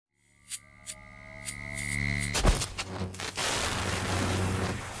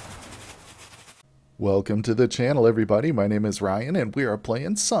Welcome to the channel, everybody. My name is Ryan, and we are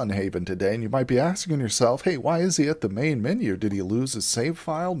playing Sunhaven today. And you might be asking yourself, hey, why is he at the main menu? Did he lose his save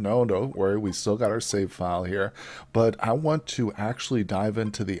file? No, don't worry. We still got our save file here. But I want to actually dive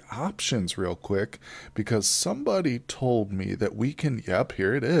into the options real quick because somebody told me that we can, yep,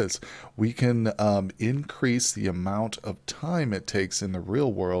 here it is. We can increase the amount of time it takes in the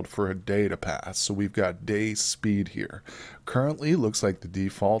real world for a day to pass. So we've got day speed here. Currently, looks like the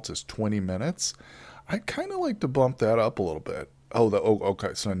default is 20 minutes. I'd kind of like to bump that up a little bit.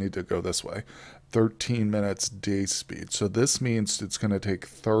 Okay, so I need to go this way. 13 minutes day speed. So this means it's going to take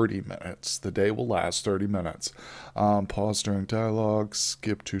 30 minutes. The day will last 30 minutes. Pause during dialogue,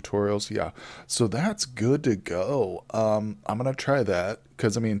 skip tutorials. Yeah, so that's good to go. I'm going to try that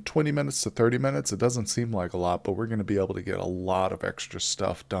because, I mean, 20 minutes to 30 minutes, it doesn't seem like a lot, but we're going to be able to get a lot of extra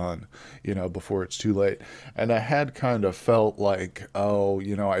stuff done, before it's too late. And I had kind of felt like,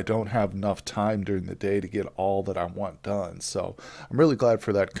 I don't have enough time during the day to get all that I want done. So I'm really glad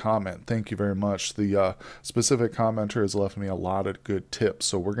for that comment. Thank you very much. The specific commenter has left me a lot of good tips,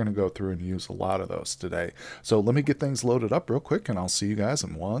 so we're going to go through and use a lot of those today. So let me get things loaded up real quick, and I'll see you guys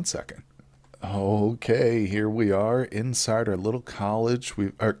in 1 second. Okay, here we are inside our little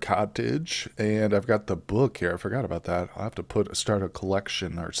our cottage, and I've got the book here. I forgot about that. I'll have to start a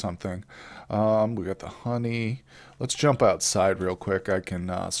collection or something. We got the honey. Let's jump outside real quick. I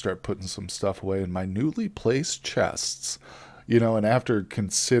can start putting some stuff away in my newly placed chests. And after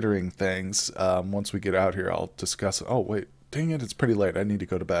considering things, once we get out here, I'll discuss it. Oh, wait, dang it, it's pretty late. I need to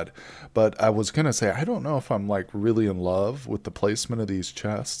go to bed. But I was going to say, I don't know if I'm like really in love with the placement of these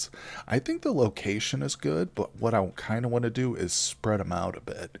chests. I think the location is good, but what I kind of want to do is spread them out a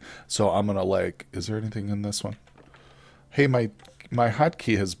bit. So I'm going to is there anything in this one? Hey, my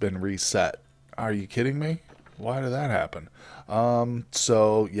hotkey has been reset. Are you kidding me? Why did that happen?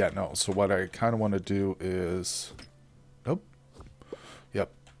 So what I kind of want to do is... Yep.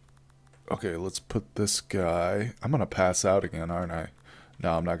 Okay, let's put this guy... I'm going to pass out again, aren't I?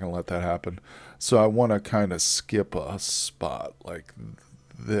 No, I'm not going to let that happen. So I want to kind of skip a spot like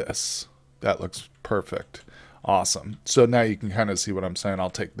this. That looks perfect. Awesome. So now you can kind of see what I'm saying. I'll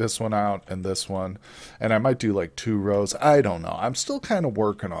take this one out and this one. And I might do like 2 rows. I don't know. I'm still kind of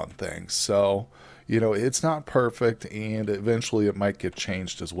working on things. So... it's not perfect, and eventually it might get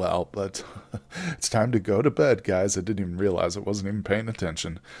changed as well, but it's time to go to bed, guys. I didn't even realize I wasn't even paying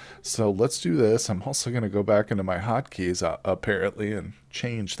attention. So let's do this. I'm also going to go back into my hotkeys, apparently, and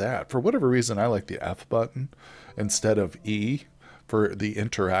change that. For whatever reason, I like the F button instead of E for the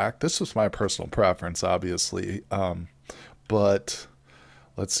interact. This is my personal preference, obviously, but...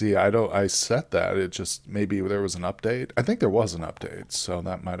 Let's see, I set that. It just, maybe there was an update. I think there was an update, so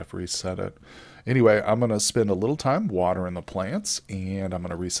that might have reset it. Anyway, I'm going to spend a little time watering the plants, and I'm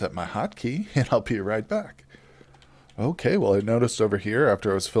going to reset my hotkey, and I'll be right back. Okay, well, I noticed over here,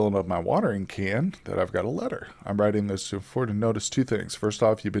 after I was filling up my watering can, that I've got a letter. I'm writing this to notice 2 things. First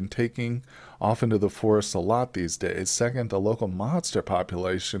off, you've been taking off into the forest a lot these days. Second, the local monster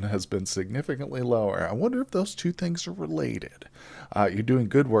population has been significantly lower. I wonder if those 2 things are related. You're doing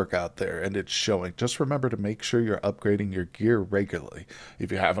good work out there, and it's showing. Just remember to make sure you're upgrading your gear regularly,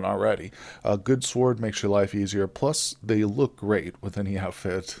 if you haven't already. A good sword makes your life easier, plus they look great with any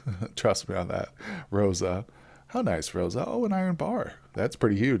outfit. Trust me on that. Rosa. How nice, Rosa. Oh, an iron bar. That's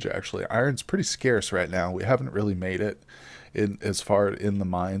pretty huge, actually. Iron's pretty scarce right now. We haven't really made it as far in the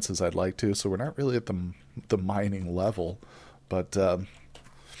mines as I'd like to, so we're not really at the mining level. But,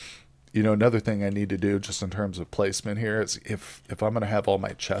 another thing I need to do just in terms of placement here is if I'm going to have all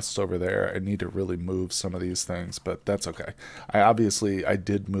my chests over there, I need to really move some of these things, but that's okay. I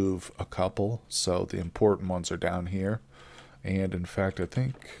did move a couple, so the important ones are down here. And in fact, I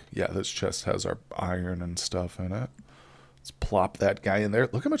think, yeah, this chest has our iron and stuff in it. Let's plop that guy in there.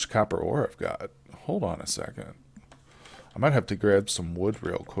 Look how much copper ore I've got. Hold on a second. I might have to grab some wood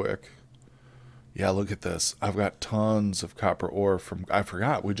real quick. Yeah, look at this. I've got tons of copper ore from... I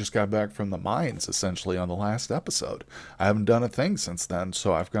forgot, we just got back from the mines, essentially, on the last episode. I haven't done a thing since then,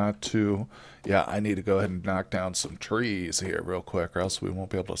 so I've got to... Yeah, I need to go ahead and knock down some trees here real quick, or else we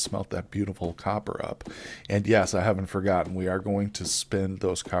won't be able to smelt that beautiful copper up. And yes, I haven't forgotten, we are going to spend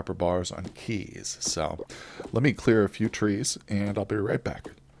those copper bars on keys. So, let me clear a few trees, and I'll be right back.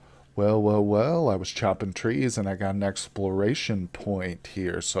 Well, I was chopping trees and I got an exploration point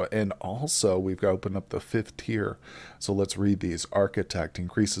here. So, and also we've got to open up the 5th tier. So let's read these. Architect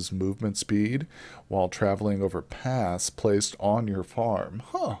increases movement speed while traveling over paths placed on your farm.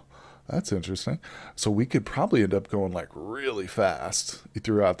 Huh. That's interesting. So we could probably end up going like really fast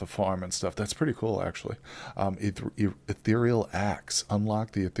throughout the farm and stuff. That's pretty cool, actually. Ethereal Axe.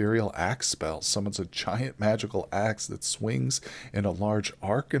 Unlock the Ethereal Axe spell. Summons a giant magical axe that swings in a large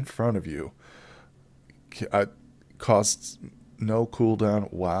arc in front of you. Costs no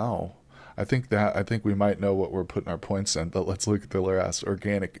cooldown. Wow. I think we might know what we're putting our points in, but let's look at the last.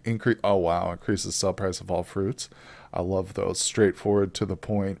 Organic increase. Oh wow, increases sell price of all fruits. I love those. Straightforward to the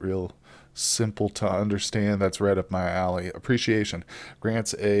point, real simple to understand. That's right up my alley. Appreciation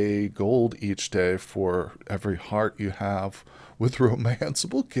grants a gold each day for every heart you have with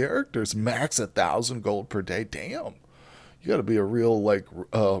romanceable characters. Max 1,000 gold per day. Damn. You got to be a real like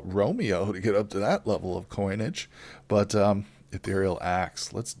Romeo to get up to that level of coinage. But Ethereal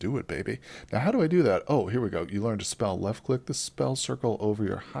Axe. Let's do it, baby. Now, how do I do that? Oh, here we go. You learn to spell. Left-click the spell circle over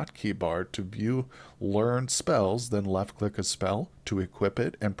your hotkey bar to view learned spells, then left-click a spell to equip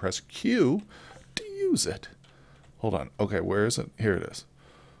it, and press Q to use it. Hold on. Okay, where is it? Here it is.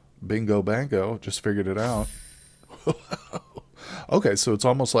 Bingo bango. Just figured it out. Okay, so it's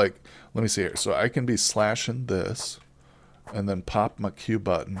almost like, let me see here. So I can be slashing this and then pop my Q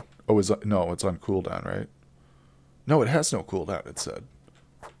button. Oh, no, it's on cooldown, right? No, it has no cooldown, it said.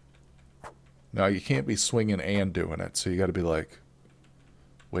 No, you can't be swinging and doing it, so you got to be like,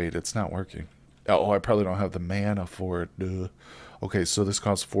 wait, it's not working. Oh, I probably don't have the mana for it. Duh. Okay, so this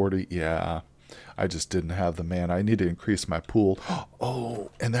costs 40. Yeah, I just didn't have the mana. I need to increase my pool. Oh,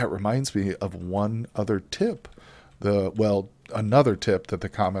 and that reminds me of one other tip. Another tip that the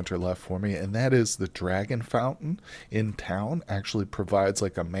commenter left for me, and that is the Dragon Fountain in town actually provides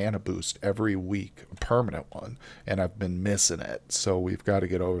like a mana boost every week, a permanent one, and I've been missing it, so we've got to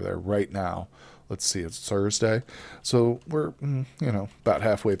get over there right now. Let's see, it's Thursday, so we're about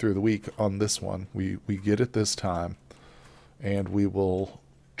halfway through the week on this one. We get it this time, and we will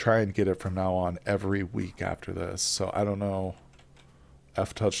try and get it from now on every week after this. So I don't know.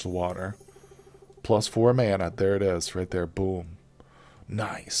 F touch the water. +4 mana. There it is, right there. Boom.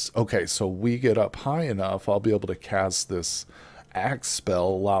 Nice. Okay, so we get up high enough, I'll be able to cast this axe spell a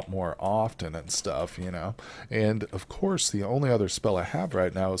lot more often and stuff, And, of course, the only other spell I have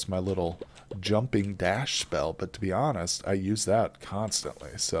right now is my little jumping dash spell. But to be honest, I use that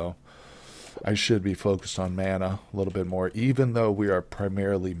constantly. So I should be focused on mana a little bit more. Even though we are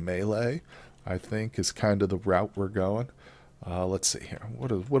primarily melee, I think is kind of the route we're going. Let's see here. What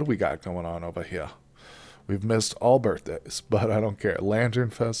do we got going on over here? We've missed all birthdays, but I don't care. Lantern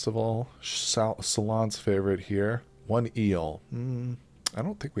Festival, Salon's favorite here. 1 eel. I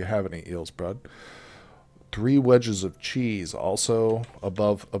don't think we have any eels, bud. 3 wedges of cheese, also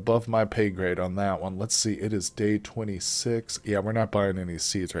above my pay grade on that one. Let's see. It is day 26. Yeah, we're not buying any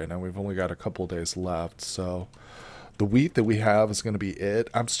seeds right now. We've only got a couple days left, so the wheat that we have is going to be it.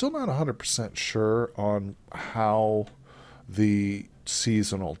 I'm still not 100% sure on how the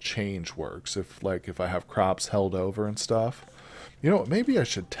seasonal change works, if I have crops held over and stuff. Maybe I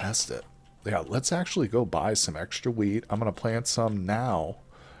should test it. Yeah, let's actually go buy some extra wheat. I'm gonna plant some now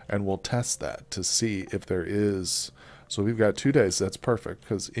and we'll test that to see if there is. So we've got 2 days. That's perfect,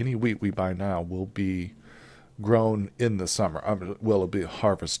 because any wheat we buy now will be grown in the summer. It'll be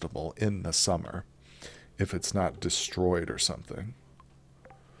harvestable in the summer if it's not destroyed or something.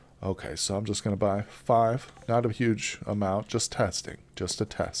 Okay, so I'm just going to buy 5. Not a huge amount, just testing. Just a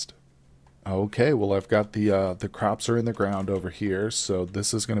test. Okay, well, I've got the crops are in the ground over here, so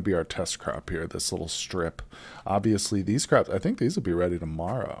this is going to be our test crop here, this little strip. Obviously, these crops, I think these will be ready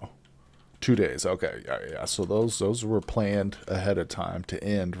tomorrow. 2 days, okay, yeah. So those were planned ahead of time to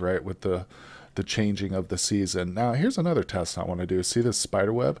end, right, with the changing of the season. Now, here's another test I want to do. See this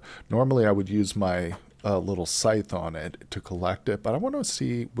spider web? Normally, I would use my little scythe on it to collect it, but I want to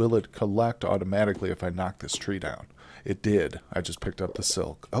see, will it collect automatically if I knock this tree down? It did. I just picked up the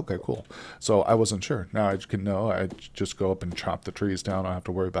silk. Okay, cool. So I wasn't sure. Now I can know. I just go up and chop the trees down. I don't have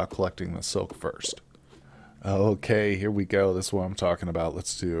to worry about collecting the silk first. Okay, here we go. This is what I'm talking about.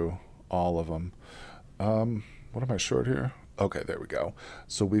 Let's do all of them. What am I short here? Okay, there we go.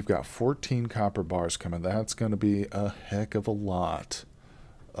 So we've got 14 copper bars coming. That's going to be a heck of a lot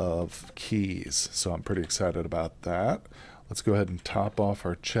of keys, so I'm pretty excited about that. Let's go ahead and top off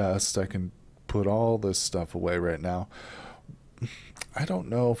our chest. I can put all this stuff away right now. I don't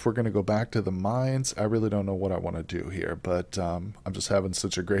know if we're going to go back to the mines. I really don't know what I want to do here, but I'm just having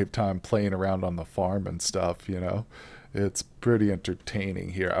such a great time playing around on the farm and stuff, It's pretty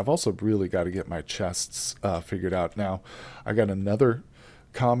entertaining here. I've also really got to get my chests figured out. Now, I got another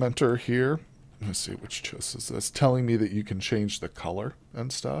commenter here. Let's see, which chest is this? Telling me that you can change the color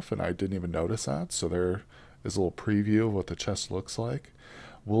and stuff, and I didn't even notice that. So there is a little preview of what the chest looks like.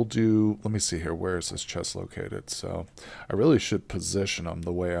 we'll do, let me see here, where is this chest located? So I really should position them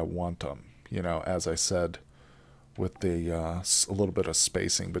the way I want them, you know, as I said, with the a little bit of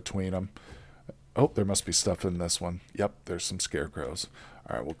spacing between them. Oh, there must be stuff in this one. Yep, there's some scarecrows.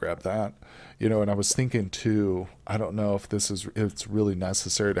 All right, we'll grab that. You know, and I was thinking too, I don't know if it's really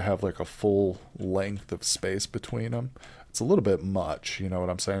necessary to have like a full length of space between them. It's a little bit much, you know what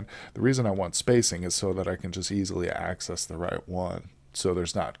I'm saying? The reason I want spacing is so that I can just easily access the right one. So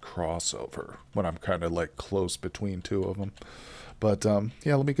there's not crossover when I'm kind of like close between two of them. But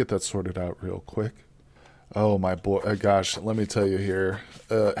yeah, let me get that sorted out real quick. Oh my boy, gosh, let me tell you here,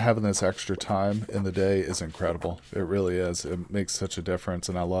 having this extra time in the day is incredible. It really is. It makes such a difference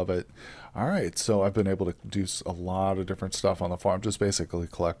and I love it. All right, so I've been able to do a lot of different stuff on the farm, just basically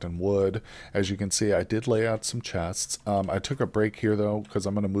collecting wood. As you can see, I did lay out some chests. I took a break here though, because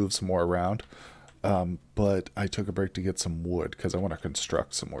I'm going to move some more around. But I took a break to get some wood because I want to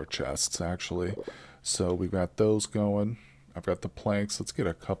construct some more chests actually. So we've got those going. I've got the planks. Let's get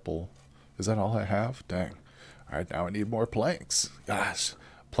a couple. Is that all I have? Dang. All right, now I need more planks. Gosh,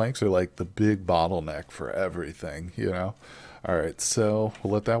 planks are like the big bottleneck for everything, you know? All right, so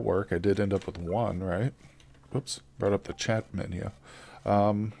we'll let that work. I did end up with one, right? Whoops, brought up the chat menu.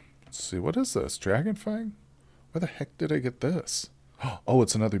 Let's see, what is this? Dragon Fang? Where the heck did I get this? Oh,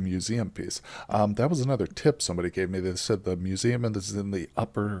 it's another museum piece. That was another tip somebody gave me. They said the museum is in the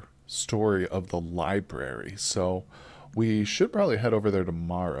upper story of the library, so we should probably head over there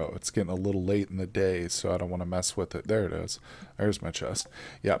tomorrow. It's getting a little late in the day, so I don't want to mess with it. There it is. There's my chest.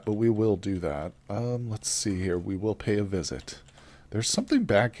 Yeah, but we will do that. Let's see here. We will pay a visit. There's something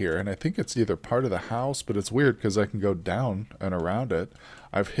back here, and I think it's either part of the house, but it's weird because I can go down and around it.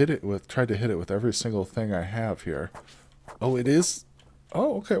 I've tried to hit it with every single thing I have here. Oh, it is?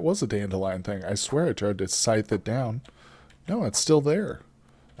 Oh, okay, it was a dandelion thing. I swear I tried to scythe it down. No, it's still there.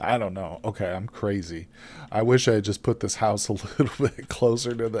 I don't know. Okay, I'm crazy. I wish I had just put this house a little bit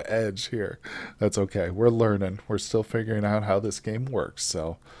closer to the edge here. That's okay. We're learning. We're still figuring out how this game works.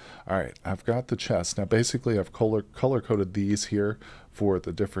 So, all right, I've got the chest. Now, basically, I've color-coded these here for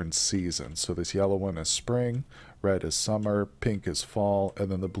the different seasons. So this yellow one is spring, red is summer, pink is fall, and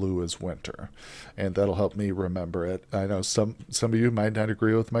then the blue is winter. And that'll help me remember it. I know some of you might not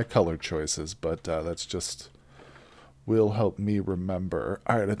agree with my color choices, but that's just will help me remember.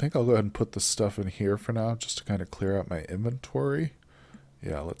 All right, I think I'll go ahead and put the stuff in here for now just to kind of clear out my inventory.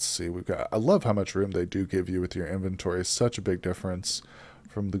 Yeah, let's see. I love how much room they do give you with your inventory. Such a big difference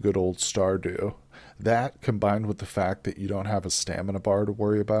from the good old Stardew. That combined with the fact that you don't have a stamina bar to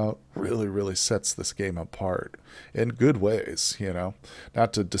worry about really, really sets this game apart in good ways, you know.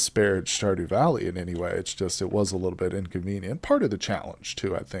 Not to disparage Stardew Valley in any way. It's just it was a little bit inconvenient. Part of the challenge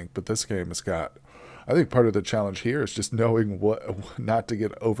too, I think. But this game has got, I think part of the challenge here is just knowing what, not to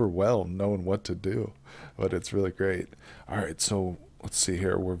get overwhelmed, knowing what to do. But it's really great. All right, so let's see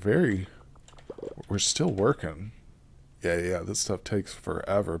here. We're still working. Yeah, this stuff takes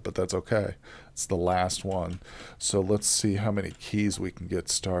forever, but that's okay. It's the last one. So let's see how many keys we can get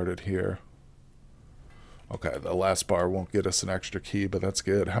started here. Okay, the last bar won't get us an extra key, but that's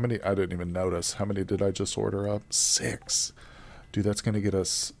good. How many? I didn't even notice. How many did I just order up? 6. Dude, that's going to get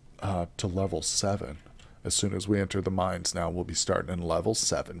us to level 7. As soon as we enter the mines now, we'll be starting in level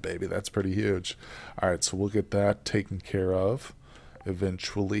 7, baby. That's pretty huge. All right, so we'll get that taken care of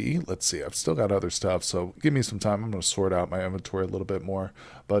eventually. Let's see, I've still got other stuff, so give me some time. I'm going to sort out my inventory a little bit more.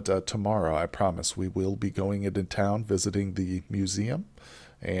 But tomorrow, I promise, we will be going into town, visiting the museum,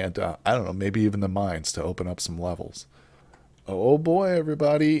 and I don't know, maybe even the mines to open up some levels. Oh boy,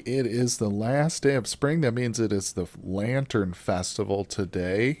 everybody, it is the last day of spring. That means it is the Lantern Festival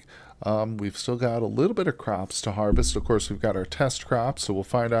today. We've still got a little bit of crops to harvest. Of course, we've got our test crops, so we'll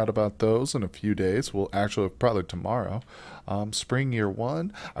find out about those in a few days. We'll actually, probably tomorrow. Spring year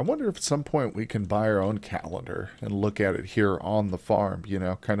 1. I wonder if at some point we can buy our own calendar and look at it here on the farm, you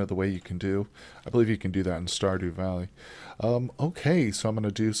know, kind of the way you can do. I believe you can do that in Stardew Valley. Okay, so I'm going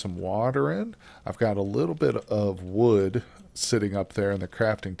to do some watering. I've got a little bit of wood sitting up there in the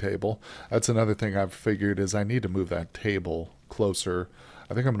crafting table. That's another thing I've figured is I need to move that table closer.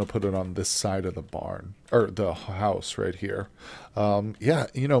 I think I'm going to put it on this side of the barn, or the house right here. Yeah,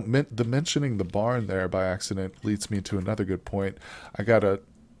 you know, the mentioning the barn there by accident leads me to another good point. I got a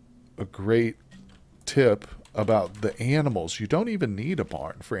great tip about the animals. You don't even need a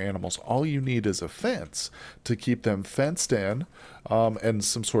barn for animals. All you need is a fence to keep them fenced in, and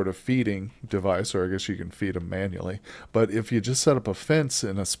some sort of feeding device, or I guess you can feed them manually. But if you just set up a fence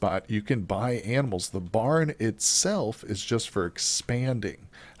in a spot, you can buy animals. The barn itself is just for expanding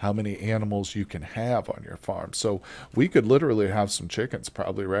how many animals you can have on your farm. So we could literally have some chickens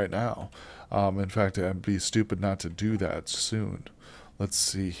probably right now. In fact, I'd be stupid not to do that soon. Let's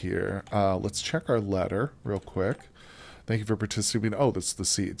see here. Let's check our letter real quick. Thank you for participating. Oh, that's the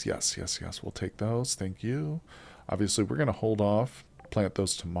seeds. Yes, yes, yes. We'll take those. Thank you. Obviously, we're going to hold off. Plant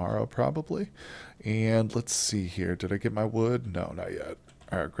those tomorrow, probably. And let's see here. Did I get my wood? No, not yet.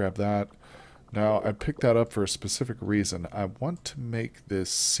 All right, grab that. Now, I picked that up for a specific reason. I want to make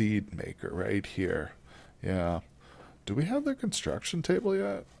this seed maker right here. Yeah. Do we have the construction table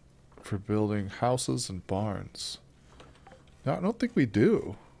yet? For building houses and barns. No, I don't think we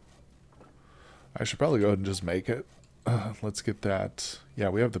do. I should probably go ahead and just make it. Let's get that. Yeah,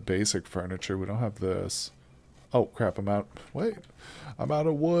 we have the basic furniture. We don't have this. Oh, crap, I'm out. Wait, I'm out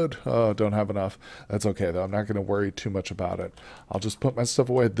of wood. Oh, don't have enough. That's okay, though. I'm not going to worry too much about it. I'll just put my stuff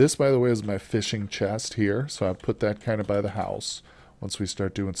away. This, by the way, is my fishing chest here. So I put that kind of by the house once we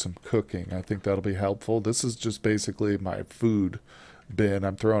start doing some cooking. I think that'll be helpful. This is just basically my food bin.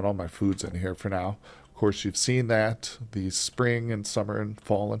 I'm throwing all my foods in here for now. Of course, you've seen that, the spring and summer and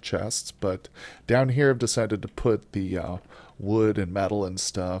fall and chests, but down here I've decided to put the wood and metal and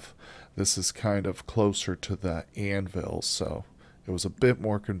stuff. This is kind of closer to the anvil, so it was a bit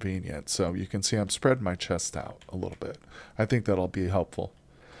more convenient. So you can see I'm spreading my chest out a little bit. I think that'll be helpful.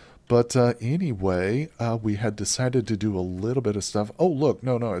 But anyway, we had decided to do a little bit of stuff. Oh, look,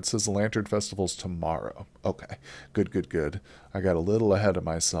 no, it says the Lantern Festival's tomorrow. Okay, good. I got a little ahead of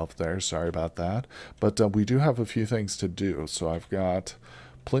myself there. Sorry about that. But we do have a few things to do. So I've got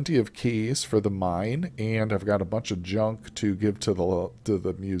plenty of keys for the mine, and I've got a bunch of junk to give to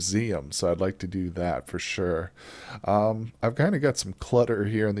the museum, so I'd like to do that for sure. I've kind of got some clutter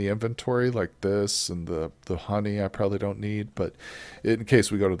here in the inventory, like this and the honey I probably don't need, but in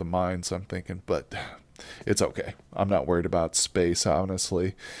case we go to the mines, I'm thinking, but it's okay. I'm not worried about space,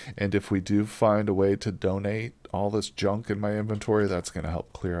 honestly, and if we do find a way to donate all this junk in my inventory, that's going to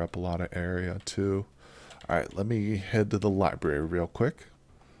help clear up a lot of area too. All right, let me head to the library real quick.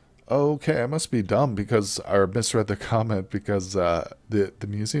 Okay, I must be dumb because I misread the comment because the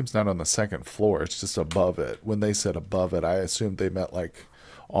museum's not on the second floor. It's just above it. When they said above it, I assumed they meant like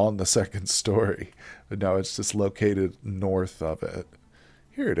on the second story. But no, it's just located north of it.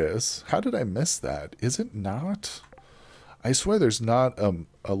 Here it is. How did I miss that? Is it not? I swear there's not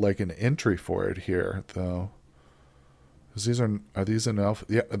like an entry for it here, though. Are these in alpha?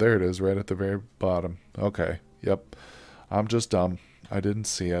 Yeah, there it is, right at the very bottom. Okay, yep. I'm just dumb. I didn't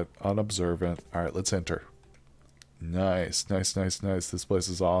see it. Unobservant. All right, let's enter. Nice. This place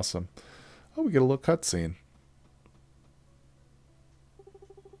is awesome. Oh, we get a little cutscene.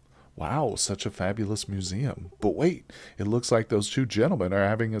 Wow, such a fabulous museum. But wait, it looks like those two gentlemen are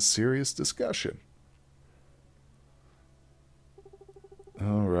having a serious discussion.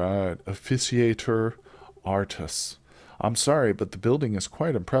 All right, Officiator Artus. I'm sorry, but the building is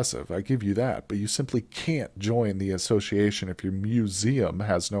quite impressive. I give you that, but you simply can't join the association if your museum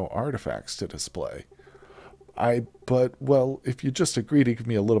has no artifacts to display. Well, if you just agree to give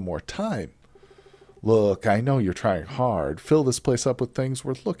me a little more time. Look, I know you're trying hard. Fill this place up with things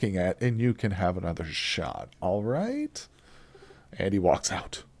worth looking at, and you can have another shot, all right? And he walks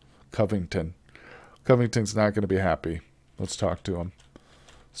out. Covington. Covington's not going to be happy. Let's talk to him.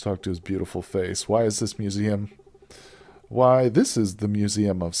 Let's talk to his beautiful face. Why is this museum... Why, this is the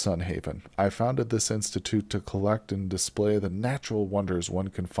Museum of Sunhaven. I founded this institute to collect and display the natural wonders one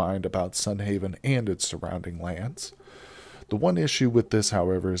can find about Sunhaven and its surrounding lands. The one issue with this,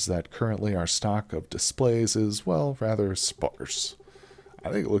 however, is that currently our stock of displays is, well, rather sparse.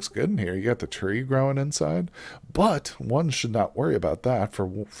 I think it looks good in here. You got the tree growing inside. But one should not worry about that,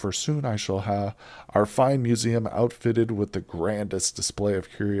 for soon I shall have our fine museum outfitted with the grandest display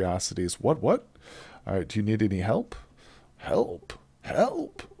of curiosities. What? All right, do you need any help? Help?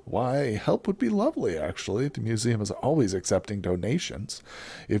 Why, help would be lovely, actually. The museum is always accepting donations.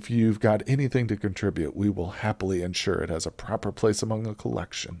 If you've got anything to contribute, we will happily ensure it has a proper place among the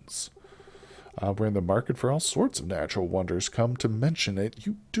collections. We're in the market for all sorts of natural wonders. Come to mention it,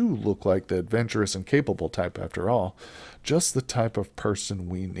 you do look like the adventurous and capable type after all. Just the type of person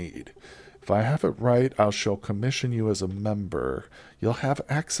we need. If I have it right, I shall commission you as a member. You'll have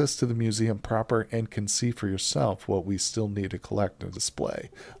access to the museum proper and can see for yourself what we still need to collect and display.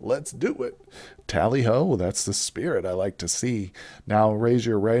 Let's do it. Tally ho, that's the spirit I like to see. Now raise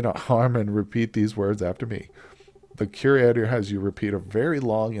your right arm and repeat these words after me. The curator has you repeat a very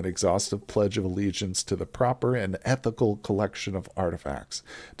long and exhaustive pledge of allegiance to the proper and ethical collection of artifacts.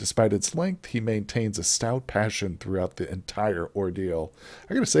 Despite its length, he maintains a stout passion throughout the entire ordeal.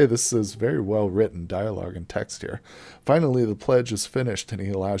 I gotta say, this is very well written dialogue and text here. Finally, the pledge is finished and he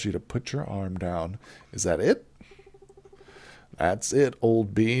allows you to put your arm down. Is that it? That's it,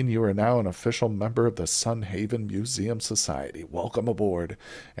 old bean. You are now an official member of the Sunhaven Museum Society. Welcome aboard.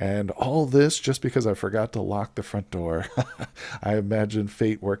 And all this just because I forgot to lock the front door. I imagine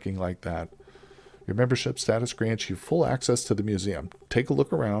fate working like that. Your membership status grants you full access to the museum. Take a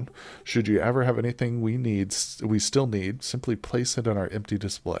look around. Should you ever have anything we still need, simply place it on our empty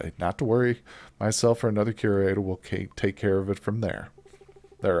display. Not to worry, myself or another curator will take care of it from there.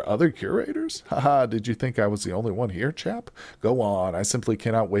 There are other curators? Haha, did you think I was the only one here, chap? Go on, I simply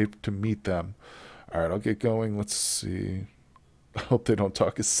cannot wait to meet them. Alright, I'll get going. Let's see. I hope they don't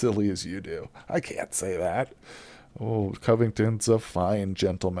talk as silly as you do. I can't say that. Oh, Covington's a fine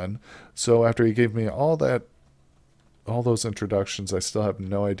gentleman. So after he gave me all those introductions, I still have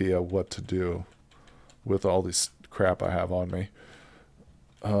no idea what to do with all this crap I have on me.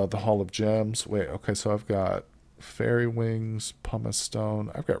 The Hall of Gems. Wait, okay, so I've got fairy wings, pumice stone.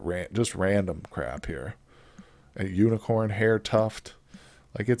 I've got just random crap here. A unicorn hair tuft.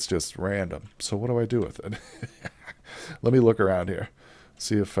 Like, it's just random. So what do I do with it? Let me look around here.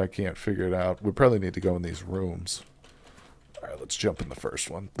 See if I can't figure it out. We probably need to go in these rooms. Alright, let's jump in the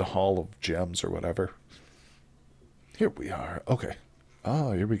first one. The Hall of Gems or whatever. Here we are. Okay.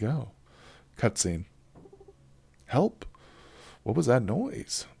 Oh, here we go. Cutscene. Help? What was that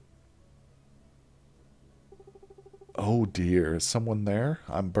noise? Oh dear, is someone there?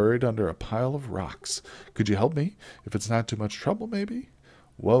 I'm buried under a pile of rocks. Could you help me? If it's not too much trouble, maybe?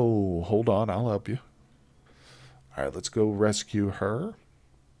 Whoa, hold on, I'll help you. Alright, let's go rescue her.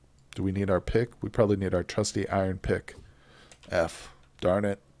 Do we need our pick? We probably need our trusty iron pick. F. Darn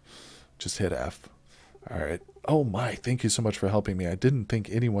it. Just hit F. Alright. Oh my, thank you so much for helping me. I didn't think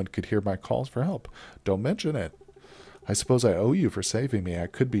anyone could hear my calls for help. Don't mention it. I suppose I owe you for saving me. I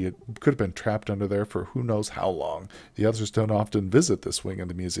could have been trapped under there for who knows how long. The others don't often visit this wing of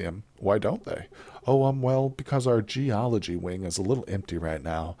the museum. Why don't they? Oh, well, because our geology wing is a little empty right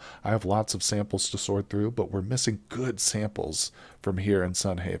now. I have lots of samples to sort through, but we're missing good samples from here in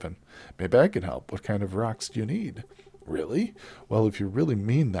Sunhaven. Maybe I can help. What kind of rocks do you need? Really? Well, if you really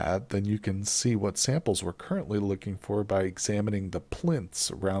mean that, then you can see what samples we're currently looking for by examining the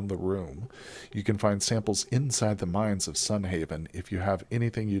plinths around the room. You can find samples inside the mines of Sunhaven. If you have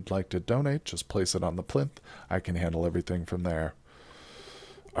anything you'd like to donate, just place it on the plinth. I can handle everything from there.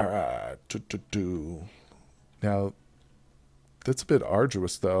 Alright. Now, that's a bit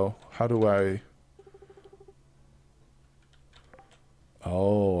arduous, though. How do I...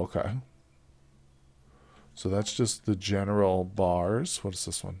 Oh, okay. So that's just the general bars. What is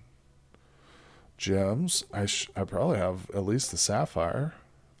this one? Gems. I probably have at least the sapphire.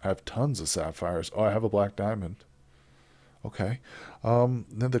 I have tons of sapphires. Oh, I have a black diamond. Okay.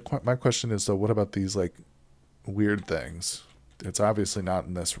 Then my question is, though, what about these, like, weird things? It's obviously not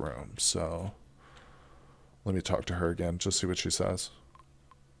in this room, so let me talk to her again, just see what she says.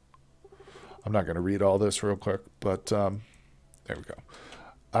 I'm not going to read all this real quick, but there we go.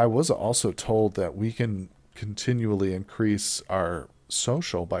 I was also told that we can continually increase our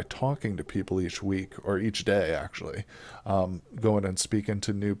social by talking to people each week, or each day, actually. Going and speaking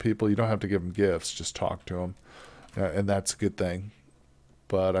to new people. You don't have to give them gifts, just talk to them. And that's a good thing.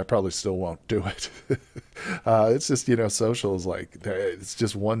 But I probably still won't do it. It's just, you know, social is like, it's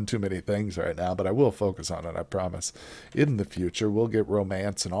just one too many things right now, but I will focus on it, I promise. In the future, we'll get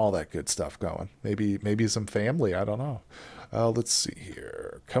romance and all that good stuff going. Maybe some family, I don't know. Let's see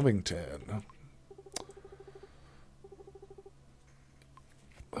here. Covington.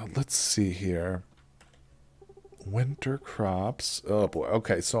 Let's see here. Winter crops. Oh boy.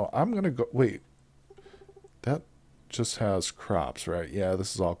 Okay, so I'm going to go... Wait. That just has crops, right? Yeah,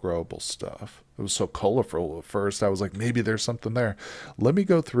 this is all growable stuff. It was so colorful at first. I was like, maybe there's something there. Let me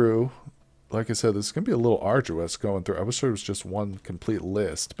go through. Like I said, this is going to be a little arduous going through. I wish there was just one complete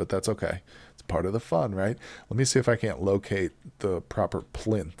list, but that's okay. It's part of the fun, right? Let me see if I can't locate the proper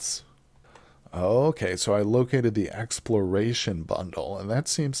plinths. Okay, so I located the exploration bundle, and that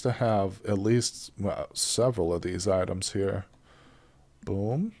seems to have at least, well, several of these items here.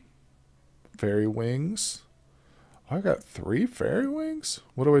 Boom. Fairy wings. I got 3 fairy wings?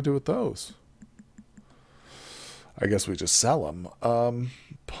 What do I do with those? I guess we just sell them.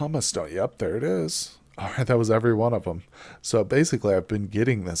 Pumice stone. Yep, there it is. All right, that was every one of them. So basically, I've been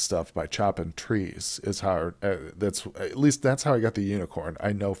getting this stuff by chopping trees. Is how that's at least that's how I got the unicorn.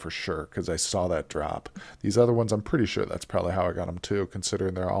 I know for sure because I saw that drop. These other ones, I'm pretty sure that's probably how I got them too,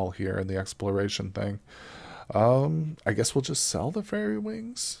 considering they're all here in the exploration thing. I guess we'll just sell the fairy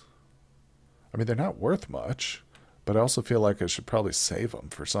wings. I mean, they're not worth much, but I also feel like I should probably save them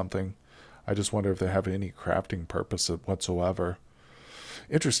for something. I just wonder if they have any crafting purpose whatsoever.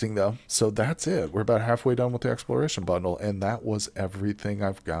 Interesting, though. So that's it. We're about halfway done with the exploration bundle, and that was everything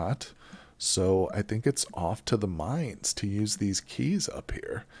I've got. So I think it's off to the mines to use these keys up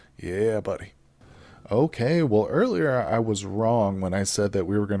here. Yeah, buddy. Okay, well, earlier I was wrong when I said that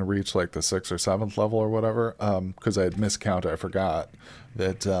we were going to reach like the 6th or 7th level or whatever, because I had miscounted. I forgot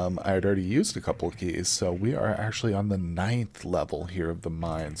that I had already used a couple of keys. So we are actually on the 9th level here of the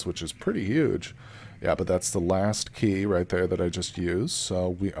mines, which is pretty huge. Yeah, but that's the last key right there that I just used. So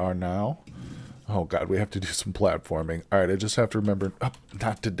we are now... Oh, God, we have to do some platforming. All right, I just have to remember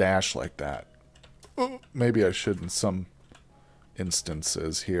not to dash like that. Maybe I should in some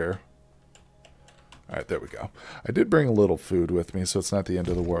instances here. All right, there we go. I did bring a little food with me, so it's not the end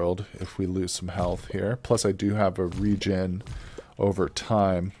of the world if we lose some health here. Plus, I do have a regen over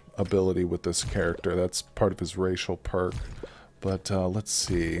time ability with this character. That's part of his racial perk. But let's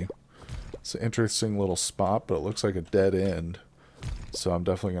see. It's an interesting little spot, but it looks like a dead end. So I'm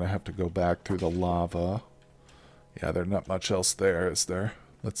definitely going to have to go back through the lava. Yeah, there's not much else there, is there?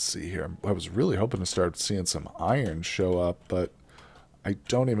 Let's see here. I was really hoping to start seeing some iron show up, but I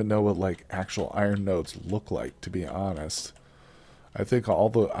don't even know what, like, actual iron nodes look like, to be honest. I think all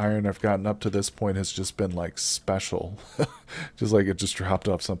the iron I've gotten up to this point has just been, like, special. Just like it just dropped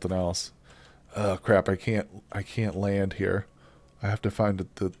off something else. Oh, crap, I can't land here. I have to find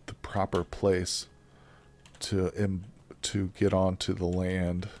the proper place to get onto the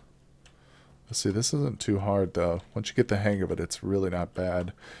land. Let's see, this isn't too hard, though. Once you get the hang of it, it's really not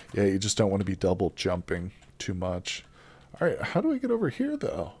bad. Yeah, you just don't want to be double jumping too much. Alright, how do I get over here,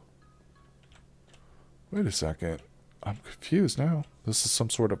 though? Wait a second. I'm confused now. This is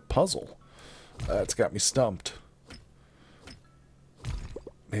some sort of puzzle. It's got me stumped.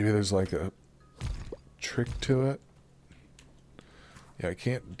 Maybe there's like a trick to it. Yeah,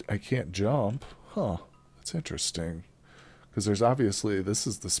 I can't jump. Huh. That's interesting. Because there's obviously, this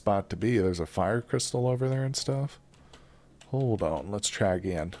is the spot to be. There's a fire crystal over there and stuff. Hold on, let's try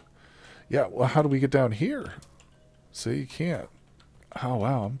again. Yeah, well, how do we get down here? See, you can't. Oh,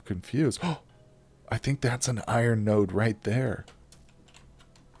 wow, I'm confused. Oh, I think that's an iron node right there.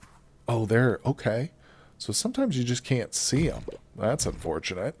 Oh, there, okay. So sometimes you just can't see them. That's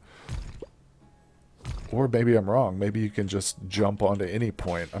unfortunate. Or maybe I'm wrong. Maybe you can just jump onto any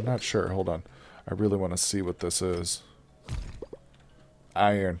point. I'm not sure. Hold on. I really want to see what this is.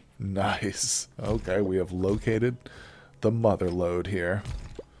 Iron. Nice. Okay, we have located the mother lode here.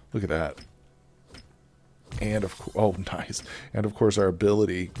 Look at that. And of course, oh, nice. And of course, our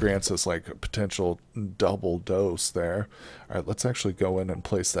ability grants us like a potential double dose there. All right, let's actually go in and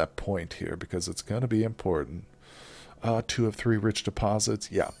place that point here because it's going to be important. 2 of 3 rich deposits.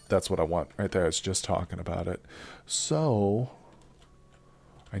 Yeah, that's what I want right there. I was just talking about it. So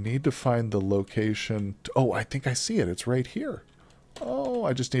I need to find the location. Oh, I think I see it. It's right here. Oh,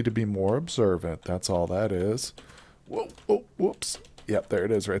 I just need to be more observant. That's all that is. Whoa, whoa, whoops. Yep, there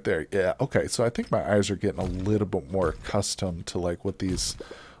it is right there. Yeah, okay. So I think my eyes are getting a little bit more accustomed to like what these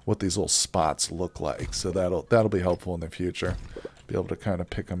little spots look like. So that'll be helpful in the future. Be able to kind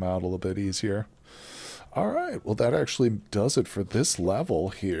of pick them out a little bit easier. All right, well, that actually does it for this level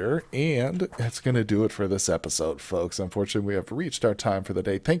here, and that's going to do it for this episode, folks. Unfortunately, we have reached our time for the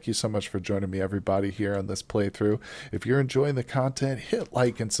day. Thank you so much for joining me, everybody, here on this playthrough. If you're enjoying the content, hit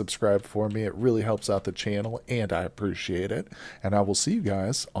like and subscribe for me. It really helps out the channel, and I appreciate it. And I will see you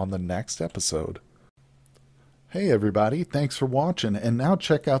guys on the next episode. Hey everybody, thanks for watching, and now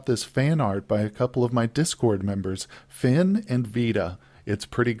check out this fan art by a couple of my Discord members, Finn and Vita. It's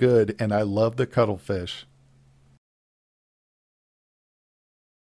pretty good, and I love the cuttlefish.